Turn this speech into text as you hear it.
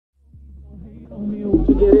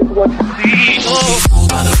Hey,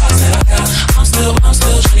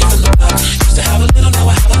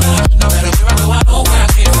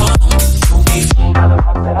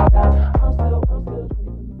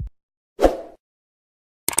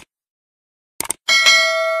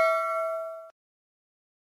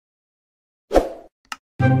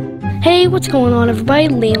 what's going on everybody?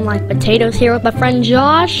 Liam Like Potatoes here with my friend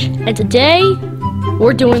Josh, and today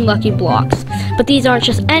we're doing Lucky Blocks. But these aren't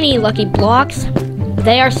just any Lucky Blocks,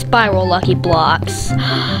 they are Spiral Lucky Blocks.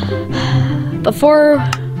 Before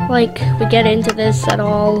we get into this at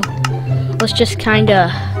all, let's just kinda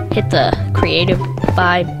hit the creative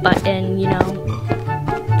buy button, you know,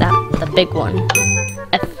 the big one.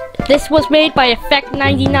 This was made by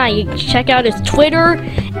Effect99. You can check out his Twitter,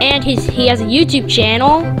 and he has a YouTube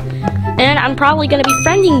channel. And I'm probably gonna be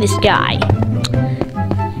friending this guy.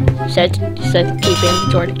 Said keep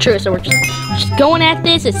inventory true. So we're just going at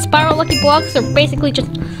this. It's Spiral Lucky Blocks. They're basically just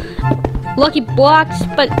Lucky Blocks,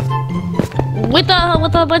 but with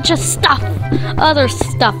a bunch of stuff, other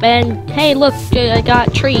stuff. And hey, look, I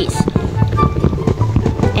got trees.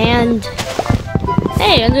 And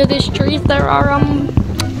hey, under these trees there are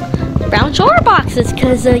brown sugar boxes,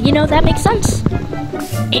 cause you know that makes sense.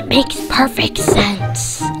 It makes perfect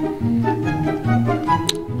sense.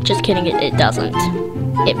 Just kidding, it doesn't.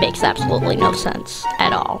 It makes absolutely no sense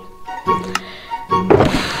at all.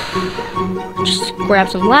 Just grab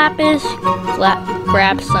some lapis,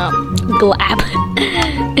 grab some glab.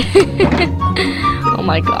 Oh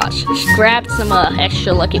my gosh. Just grab some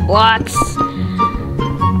extra Lucky Blocks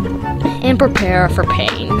and prepare for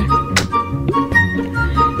pain.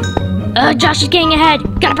 Josh is getting ahead.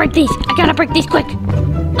 Gotta break these. I gotta break these quick.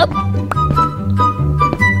 Oh.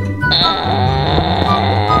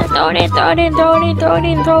 Throw it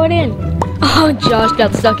in. Oh, Josh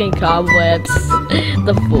got stuck in cobwebs.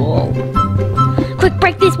 The fool. Quick,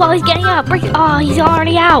 break this while he's getting out. Break it. Oh, he's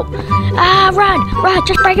already out. Run.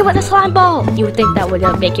 Just break it with a slime ball. You would think that would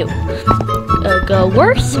make it go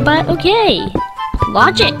worse, but okay.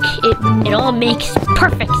 Logic. It all makes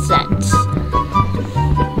perfect sense.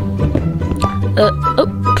 Oh,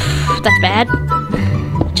 that's bad.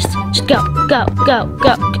 Just go.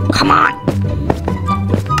 Come on.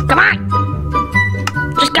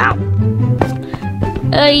 Just go.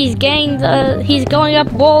 He's going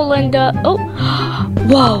up wall and oh,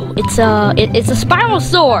 whoa! It's a spiral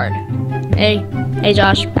sword. Hey,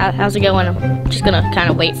 Josh, how's it going? I'm just gonna kind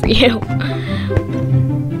of wait for you.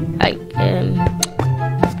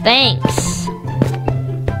 Thanks.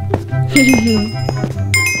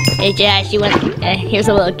 Hey, Josh, you want? Here's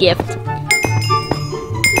a little gift.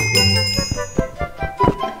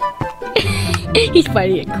 He's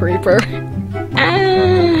fighting a creeper.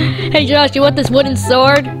 Hey Josh, you want this wooden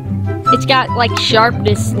sword? It's got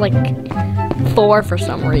sharpness 4 for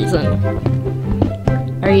some reason.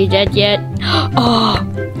 Are you dead yet? Oh,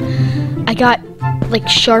 I got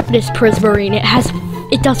sharpness prismarine.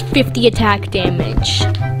 It does 50 attack damage,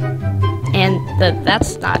 and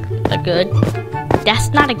that's not a good. That's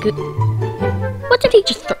not a good. What did he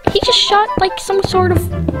just throw? He just shot some sort of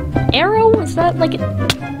arrow. Is that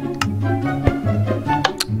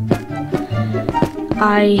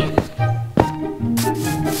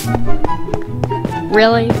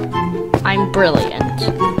Really? I'm brilliant.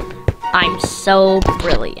 I'm so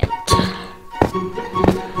brilliant.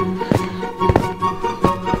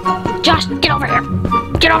 Josh, get over here!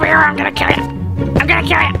 Get over here, I'm gonna kill you! I'm gonna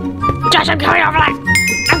kill you! Josh, I'm coming over there!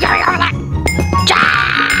 I'm coming over there!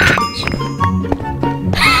 Josh!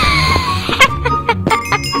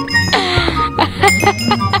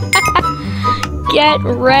 Get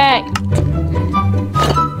wrecked!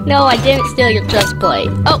 No, I didn't steal your chest plate.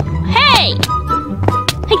 Oh, hey!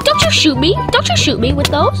 Hey, don't you shoot me. Don't you shoot me with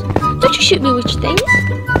those. Don't you shoot me with things.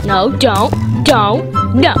 No, don't.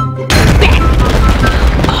 No.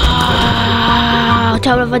 Oh,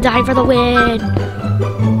 Totem of a Die for the win.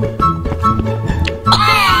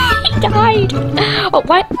 He died. Oh,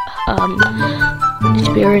 what?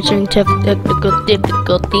 Experiencing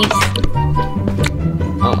difficulties.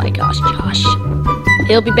 Oh my gosh, Josh.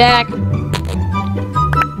 He'll be back.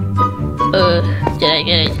 Did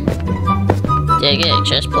I get a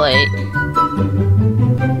chest plate?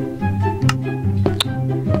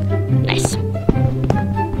 Nice.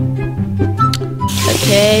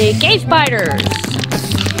 Okay, cave spiders!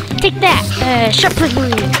 Take that! Sharp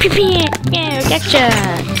prism! Yeah, gotcha!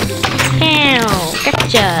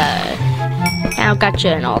 Ow, gotcha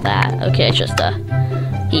and all that. Okay, it's just,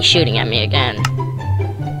 he's shooting at me again.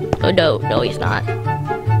 Oh no, he's not.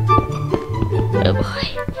 Oh boy.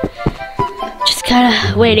 Just kinda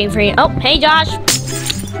waiting for you. Oh, hey Josh!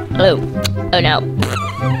 Oh no.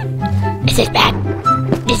 I is bad.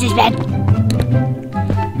 This is bad.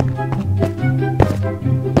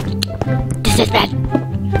 This is bad.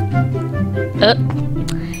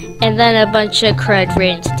 And then a bunch of crud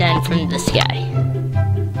rains down from the sky.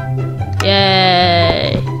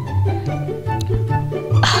 Yay.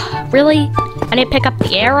 Really? I didn't pick up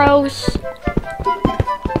the arrows?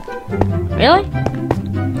 Really?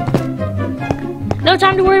 No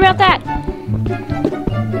time to worry about that.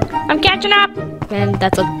 I'm catching up. And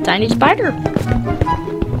that's a tiny spider.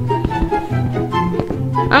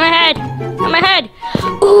 I'm ahead. I'm ahead.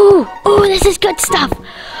 Ooh, this is good stuff.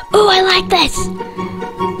 Ooh, I like this.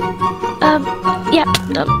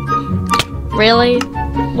 Really?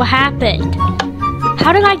 What happened?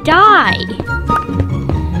 How did I die?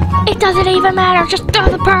 It doesn't even matter. Just throw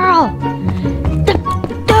the pearl.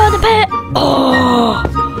 Throw the pit.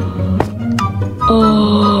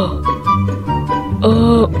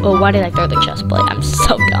 Oh, why did I throw the chest plate? I'm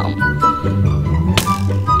so dumb.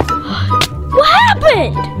 What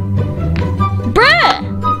happened? Bruh!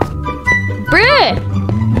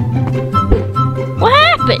 What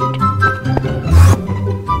happened?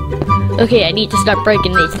 Okay, I need to start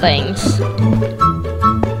breaking these things.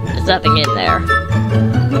 There's nothing in there.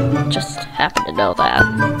 Just happen to know that.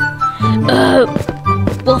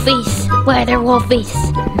 Wolfies! Why are there wolfies?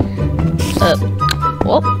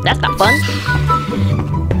 Well, that's not fun.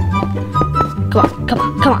 Come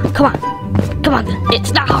on.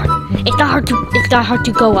 It's not hard. It's not hard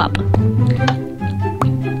to go up.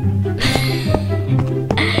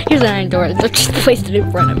 Here's an iron door. They're just placed it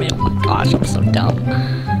in front of me. Oh my gosh, I'm so dumb.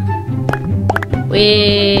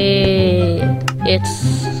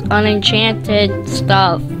 It's unenchanted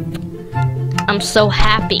stuff. I'm so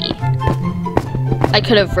happy. I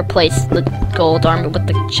could have replaced the gold armor with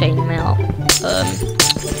the chainmail.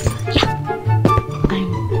 Yeah.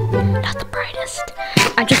 I'm not the brightest.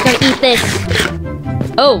 I'm just gonna eat this.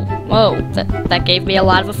 Oh, whoa. That gave me a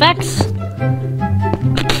lot of effects.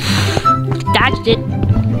 Dodged it.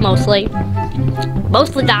 Mostly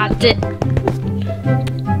dodged it.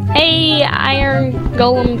 Hey, iron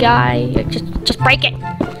golem guy. Just break it.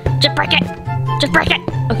 Just break it.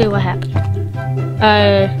 Okay, what happened?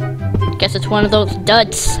 Guess it's one of those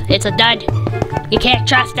duds. It's a dud. You can't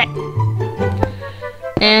trust it.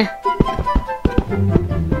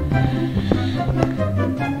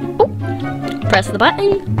 Ooh. Press the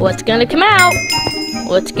button. What's gonna come out?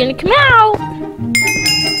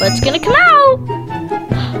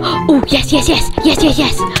 Oh, yes.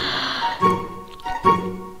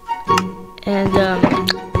 And,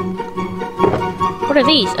 what are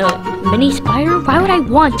these? A mini spider? Why would I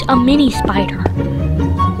want a mini spider?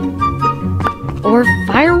 Or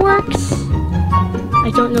fireworks? I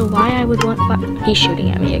don't know why I would want He's shooting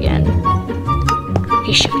at me again.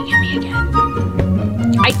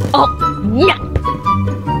 Oh, no!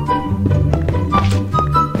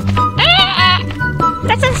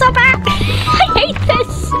 This is so bad!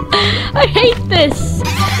 I hate this!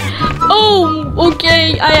 Oh,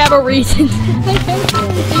 okay, I have a reason. I hate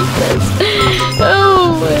this.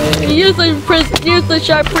 Oh, use the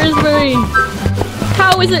sharp prismarine.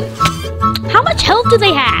 How is it? How much health do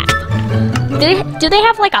they have? Do they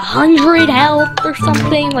have like 100 health or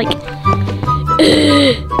something? Like,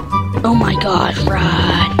 oh my gosh,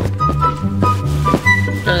 run!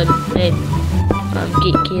 Hey,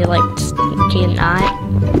 can you not?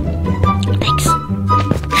 Thanks.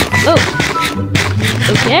 Oh,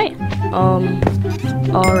 okay.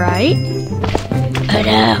 Alright. Oh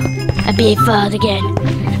no, I'm being followed again.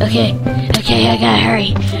 Okay, I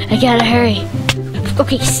gotta hurry.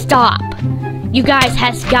 Okay, stop. You guys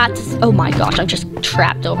has got to. Oh my gosh, I'm just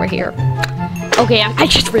trapped over here. Okay, I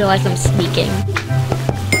just realized I'm sneaking.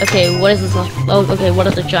 Okay, what is this? Oh, okay, what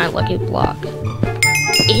is a giant lucky block?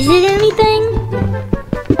 Is it anything?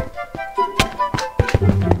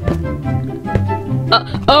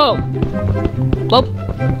 Oh. Well.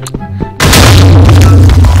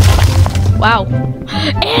 Wow.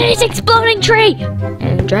 And it's exploding tree!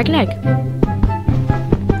 And dragon egg.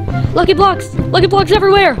 Lucky blocks! Lucky blocks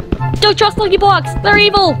everywhere! Don't trust lucky blocks! They're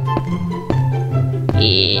evil!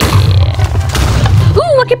 Yeah.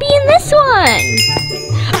 Ooh, I could be in this one!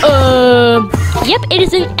 Yep, it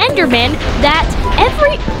is an Enderman that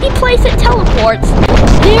every place it teleports,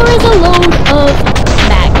 there is a load of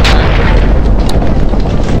magma.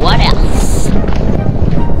 What else?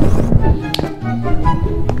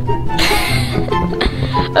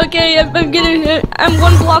 Okay, I'm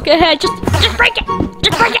one block ahead. Just break it!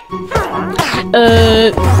 Just break it!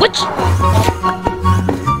 Which?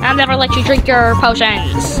 I'll never let you drink your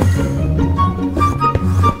potions.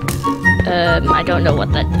 I don't know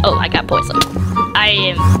what that. Oh, I got poison. I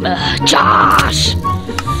am Josh.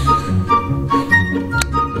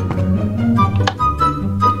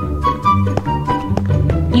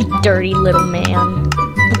 You dirty little man.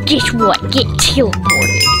 Guess what? Get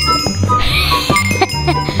teleported.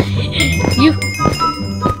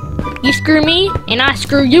 You screw me, and I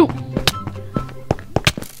screw you.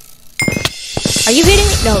 Are you hitting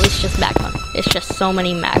me? No, it's just magma. It's just so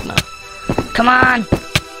many magma. Come on.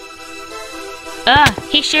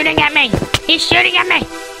 He's shooting at me. He's shooting at me.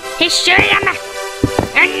 He's shooting at me.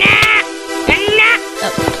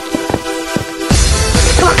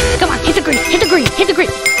 Oh. Come on. Hit the green. Hit the green. Hit the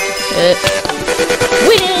green.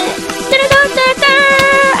 Win it. Da-da-da-da-da.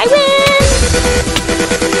 I win.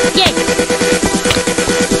 Yay.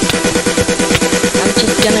 I'm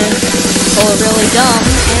just gonna pull it really dumb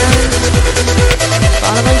and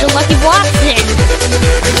spawn a bunch of lucky blocks in.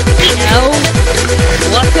 You know,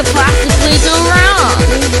 what could possibly go wrong?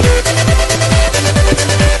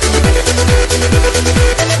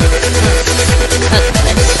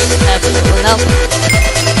 Absolutely nothing.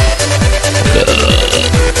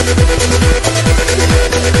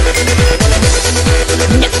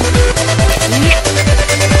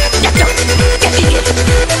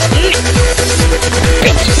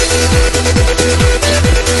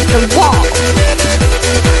 The wall.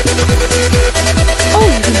 Oh,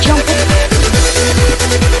 you can jump it.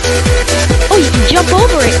 Oh, you can jump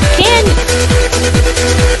over it, can you?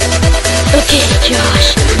 Okay, Josh.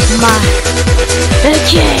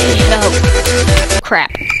 Okay. Oh,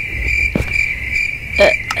 crap.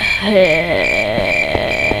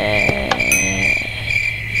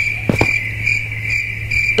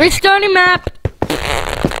 Restarting map.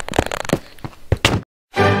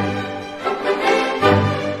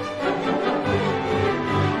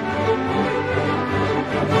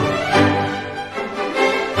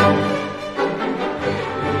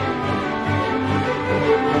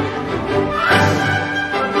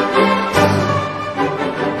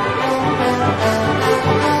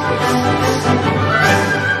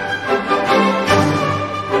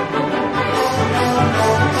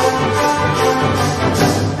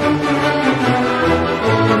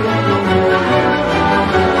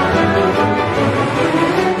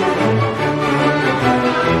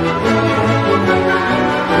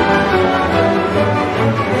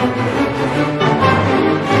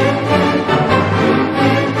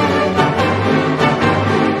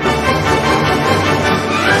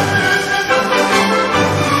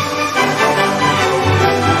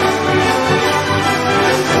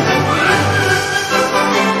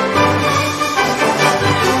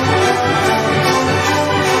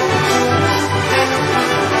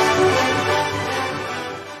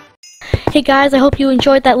 Hey guys, I hope you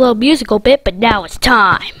enjoyed that little musical bit, but now it's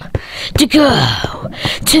time to go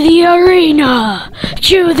to the arena.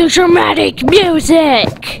 Cue the dramatic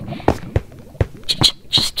music.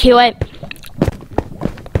 Just cue it.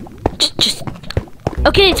 Just.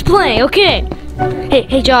 Okay, it's playing. Okay.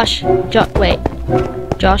 Hey, Josh. Wait,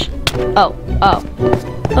 Josh. Oh,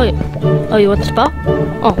 you want the spell?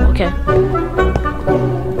 Oh, okay.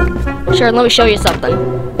 Sure, let me show you something.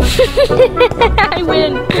 I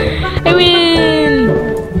win!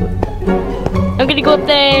 I'm gonna go up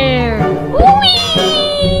there! Whee!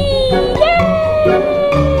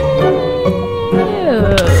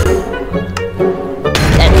 Yeah!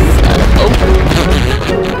 That's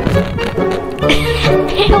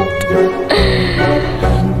Help!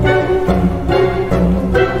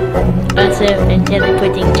 Also, I'm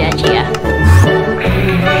teleporting Jajia.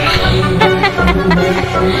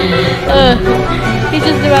 He's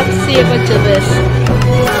just about to see a bunch of this.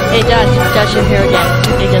 Hey Josh, I'm here again.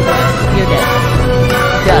 Hey, you're dead.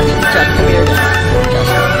 Josh, come here again.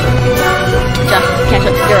 Josh, catch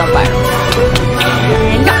up, you're on fire.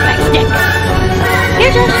 And knockback stick.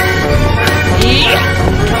 Here, Josh. Yeah.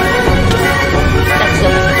 That's so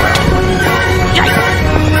much fun.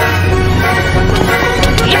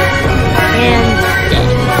 Yeah. And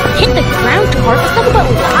hit the ground too hard. Let's talk about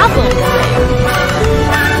lava over there.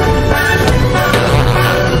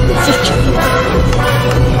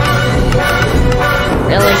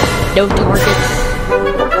 Really? No targets?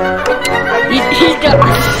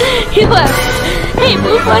 He left. Hey,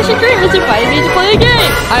 Blue Flash and Green has invited me to play a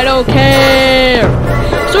game. I don't care.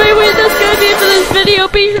 So anyway, that's gonna be it for this video.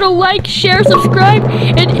 Be sure to like, share, subscribe,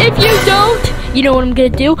 and if you don't, you know what I'm gonna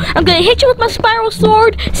do? I'm gonna hit you with my spiral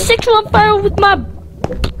sword, set you on fire with my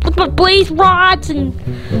blaze rods, and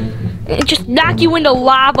just knock you into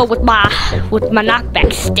lava with my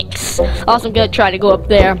knockback sticks. Also, I'm gonna try to go up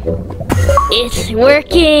there. It's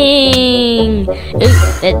working.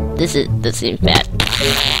 This seems bad.